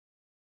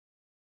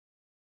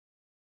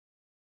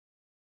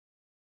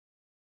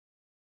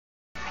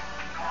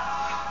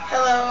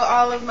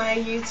all of my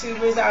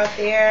YouTubers out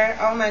there,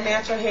 all my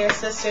natural hair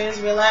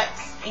sisters,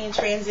 relax and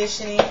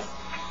transitioning.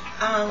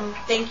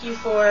 Thank you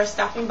for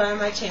stopping by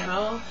my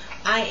channel.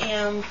 I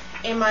am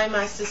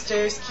my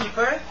sister's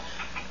keeper.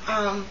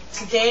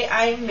 Today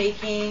I am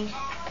making,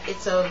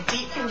 it's a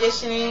deep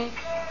conditioning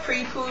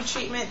pre-poo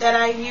treatment that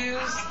I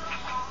use.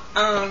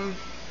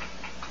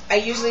 I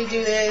usually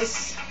do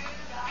this,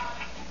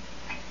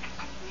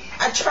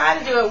 I try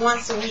to do it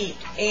once a week,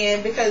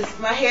 and because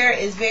my hair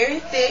is very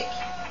thick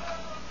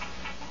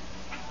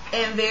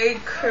and very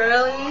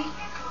curly,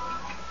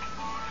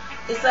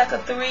 it's like a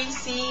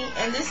 3C,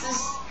 and this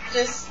is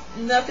just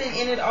nothing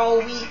in it all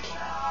week,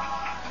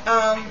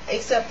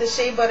 except the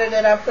shea butter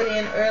that I put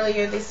in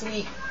earlier this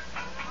week.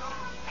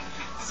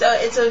 So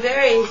it's a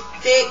very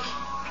thick,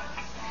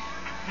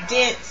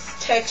 dense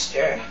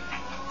texture,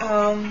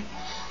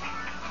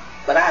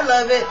 but I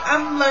love it.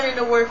 I'm learning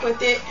to work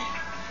with it.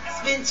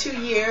 It's been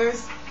 2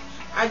 years.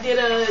 I did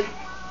a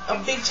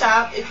big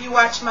chop. If you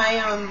watch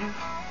my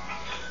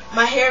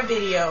my hair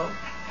video,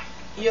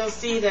 you'll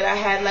see that I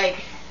had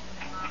like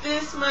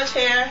this much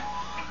hair,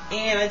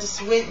 and I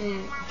just went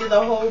and did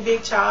a whole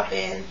big chop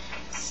and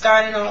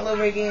starting all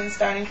over again,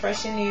 starting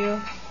fresh and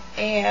new.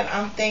 And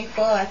I'm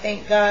thankful. I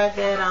thank God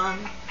that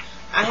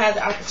I had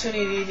the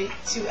opportunity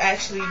to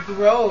actually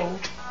grow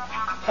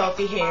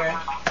healthy hair,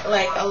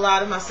 like a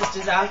lot of my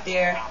sisters out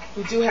there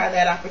who do have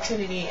that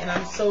opportunity, and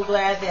I'm so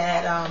glad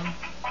that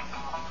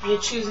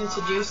you're choosing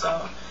to do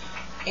so.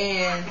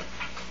 And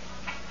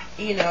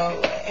you know,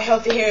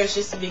 healthy hair is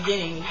just the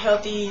beginning.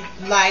 Healthy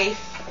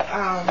life,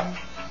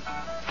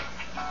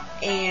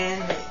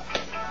 and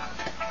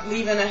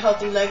leaving a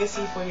healthy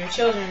legacy for your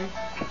children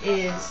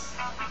is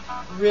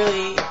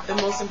really the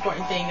most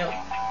important thing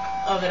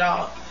of it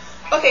all.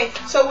 Okay,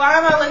 so why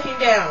am I looking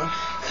down?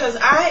 Because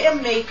I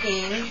am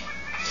making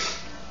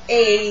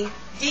a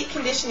deep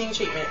conditioning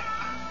treatment.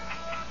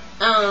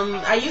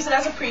 I use it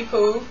as a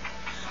pre-poo.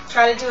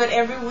 Try to do it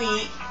every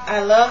week.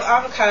 I love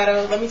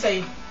avocado. Let me tell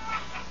you,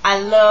 I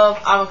love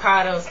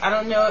avocados. I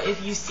don't know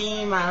if you've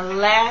seen my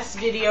last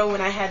video when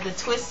I had the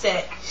twist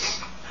set,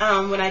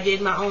 when I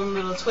did my own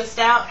little twist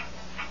out.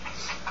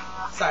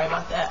 Sorry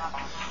about that.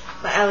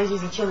 My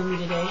allergies are killing me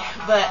today.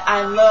 But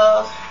I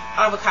love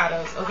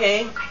avocados,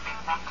 okay?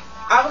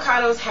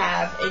 Avocados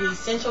have an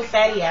essential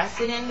fatty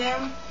acid in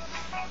them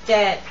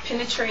that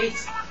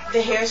penetrates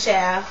the hair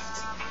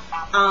shaft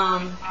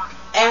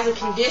as a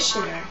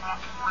conditioner,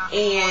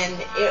 and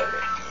it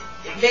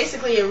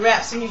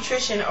wraps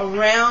nutrition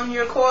around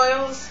your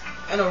coils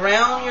and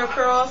around your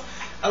curls.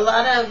 A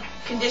lot of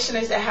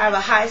conditioners that have a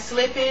high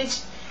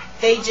slippage,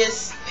 they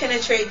just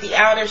penetrate the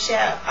outer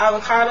shaft.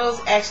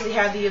 Avocados actually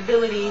have the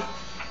ability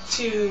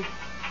to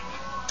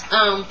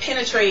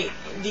penetrate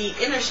the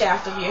inner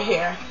shaft of your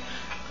hair,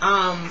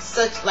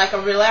 such like a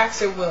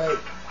relaxer would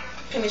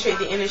penetrate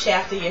the inner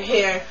shaft of your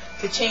hair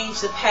to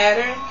change the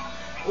pattern.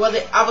 Well, the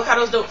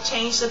avocados don't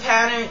change the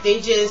pattern,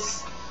 they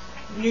just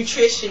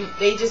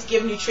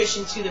give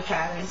nutrition to the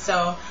pattern.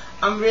 So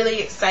I'm really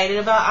excited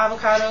about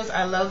avocados.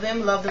 I love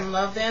them, love them,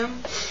 love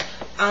them.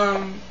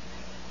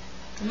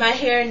 My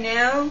hair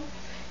now,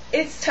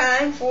 it's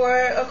time for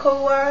a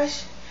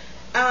co-wash.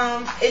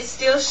 It's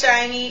still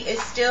shiny,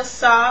 it's still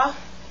soft.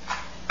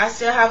 I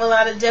still have a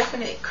lot of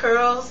definite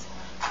curls,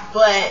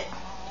 but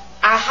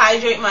I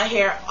hydrate my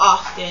hair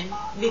often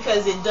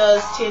because it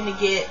does tend to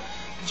get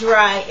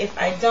dry if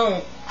I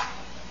don't.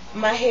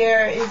 My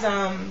hair is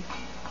I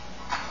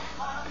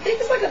think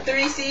it's like a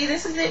 3C.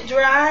 This is it,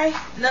 dry.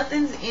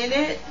 Nothing's in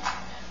it.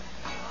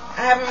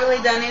 I haven't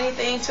really done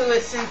anything to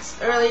it since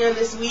earlier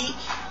this week,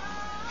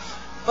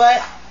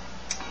 but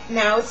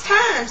now it's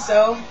time.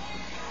 So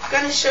I'm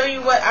going to show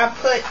you what I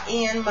put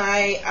in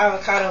my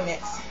avocado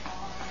mix.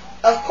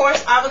 Of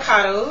course,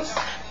 avocados.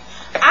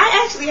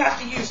 I actually have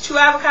to use 2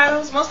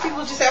 avocados. Most people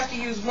just have to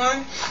use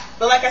 1.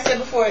 But like I said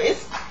before,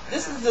 this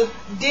is a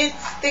dense,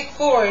 thick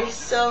forest.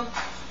 So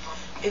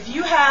if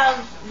you have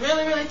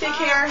really, really thick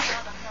hair,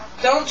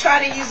 don't try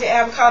to use the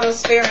avocados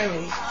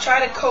sparingly.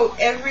 Try to coat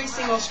every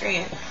single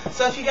strand.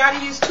 So if you got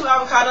to use 2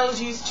 avocados,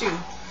 use 2.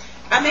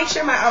 I make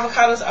sure my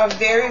avocados are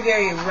very,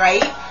 very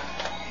ripe.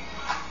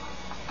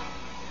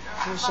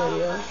 Let me show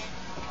you.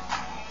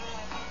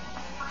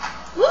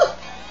 Woo!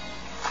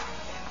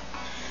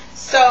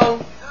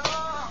 So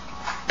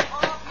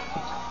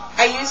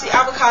I use the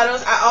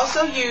avocados. I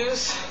also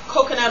use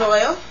coconut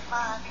oil.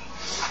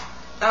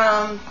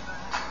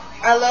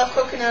 I love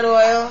coconut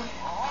oil.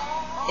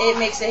 It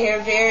makes the hair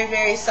very,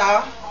 very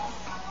soft.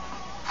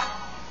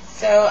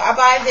 So I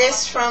buy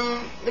this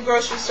from the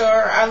grocery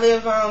store. I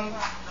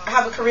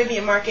have a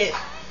Caribbean market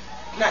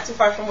not too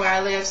far from where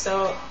I live,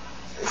 so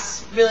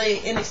it's really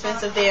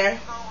inexpensive there.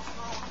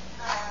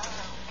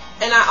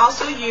 And I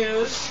also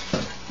use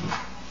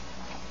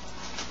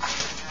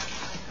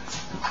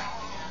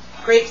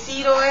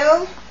grapeseed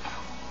oil.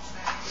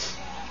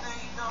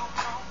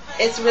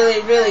 It's really,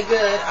 really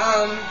good.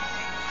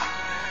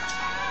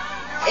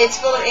 It's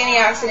full of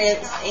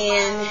antioxidants,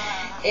 and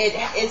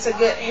it's a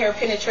good hair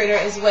penetrator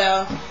as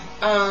well.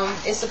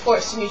 It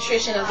supports the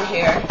nutrition of the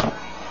hair.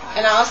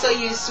 And I also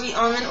use sweet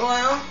almond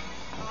oil.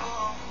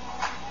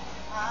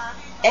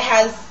 It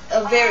has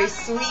a very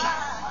sweet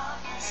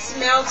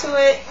smell to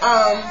it.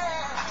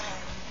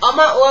 All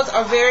my oils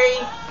are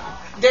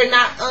they're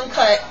not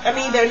uncut. I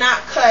mean, they're not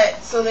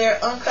cut, so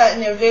they're uncut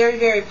and they're very,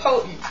 very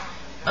potent.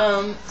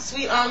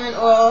 Sweet almond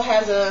oil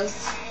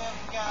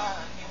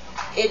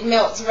it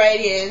melts right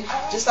in,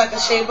 just like a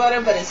shea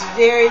butter, but it's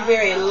very,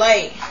 very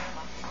light.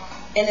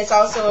 And it's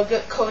also a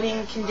good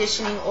coating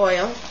conditioning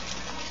oil.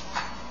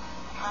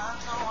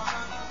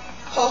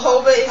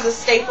 Jojoba is a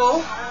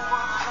staple.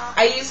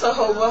 I use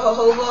jojoba.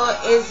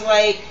 Jojoba is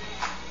like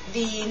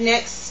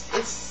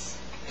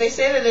they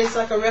say that it's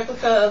like a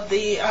replica of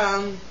the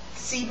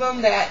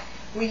sebum that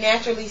we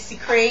naturally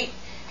secrete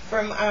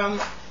from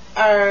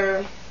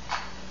our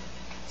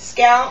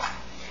scalp.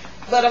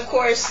 But of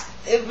course,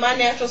 if my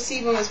natural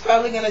sebum is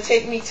probably going to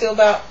take me to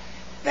about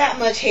that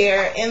much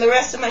hair, and the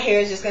rest of my hair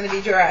is just going to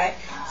be dry.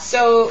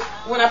 So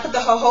when I put the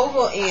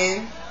jojoba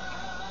in,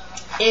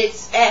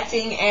 it's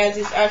acting as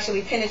it's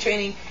actually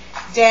penetrating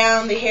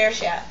down the hair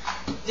shaft.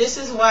 This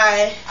is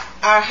why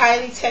our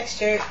highly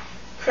textured,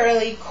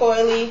 curly,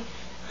 coily,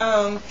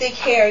 thick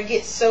hair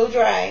gets so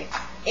dry,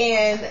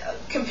 and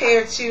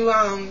compared to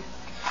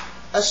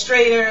a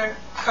straighter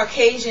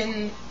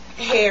Caucasian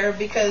hair,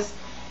 because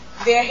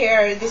their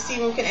hair, the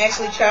sebum can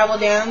actually travel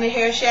down the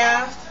hair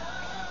shaft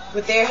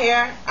with their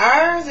hair.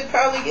 Ours, it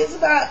probably gets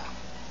about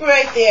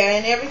right there,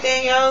 and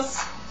everything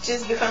else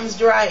just becomes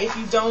dry if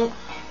you don't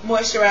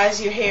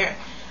moisturize your hair.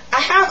 I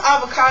have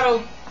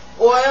avocado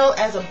oil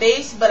as a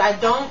base, but I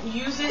don't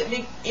use it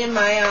in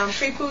my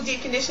pre-poo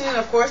deep conditioning,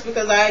 of course,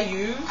 because I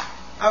use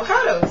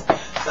avocados.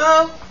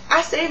 So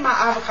I save my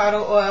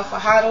avocado oil for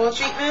hot oil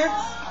treatments.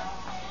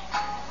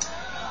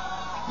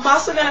 I'm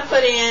also going to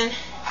put in,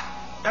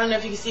 I don't know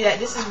if you can see that,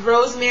 this is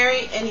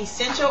rosemary and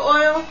essential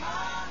oil.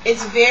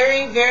 It's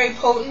very, very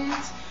potent.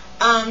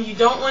 You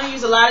don't want to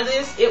use a lot of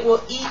this. It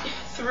will eat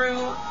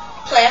through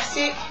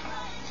plastic.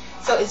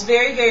 So it's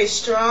very, very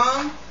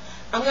strong.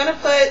 I'm going to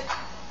put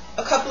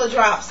a couple of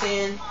drops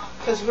in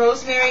because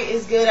rosemary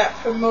is good at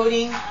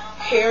promoting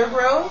hair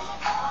growth.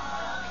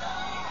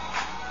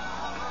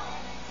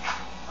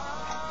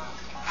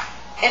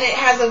 And it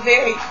has a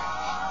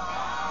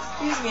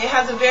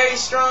very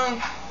strong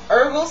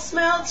herbal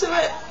smell to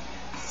it.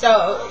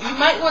 So you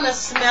might want to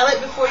smell it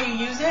before you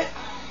use it.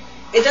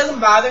 It doesn't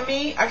bother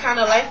me. I kind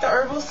of like the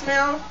herbal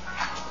smell.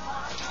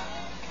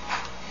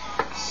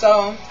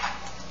 So,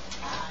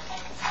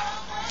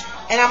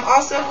 and I'm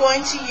also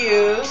going to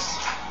use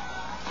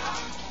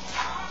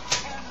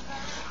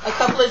a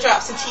couple of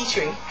drops of tea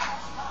tree.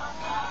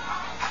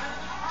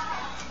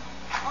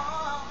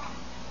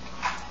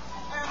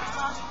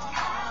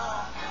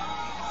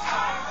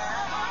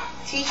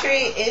 Tea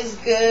tree is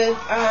good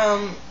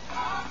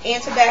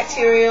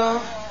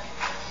antibacterial.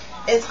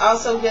 It's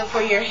also good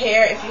for your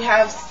hair. If you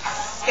have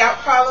scalp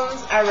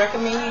problems, I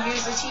recommend you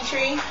use the tea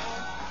tree.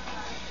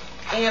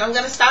 And I'm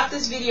going to stop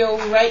this video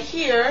right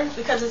here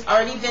because it's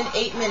already been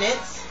 8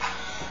 minutes.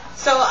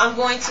 So I'm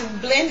going to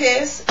blend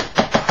this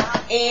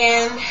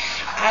and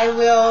I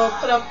will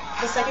put up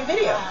the second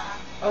video.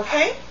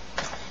 Okay?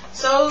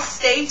 So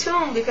stay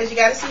tuned because you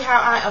got to see how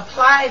I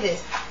apply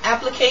this.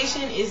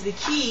 Application is the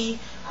key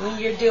when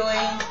you're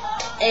doing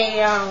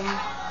a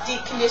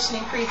deep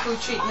conditioning pre-poo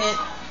treatment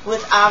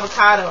with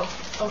avocado.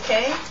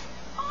 Okay?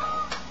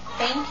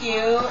 Thank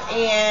you,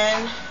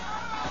 and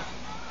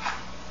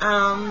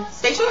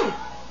stay tuned.